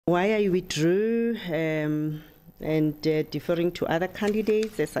Why I withdrew and deferring to other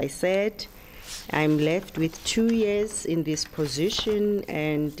candidates, as I said, I'm left with 2 years in this position,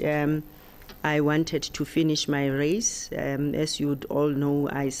 and I wanted to finish my race. As you would all know,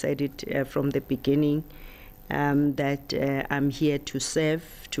 I said it from the beginning, that I'm here to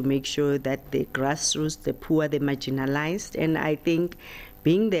serve, to make sure that the grassroots, the poor, the marginalized, and I think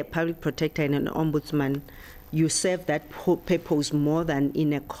being the public protector and an ombudsman, you serve that purpose more than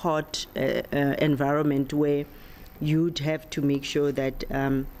in a court environment where you'd have to make sure that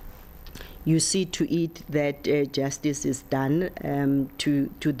you see to it that justice is done to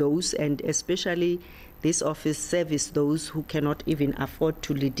those, and especially this office serves those who cannot even afford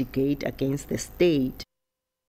to litigate against the state.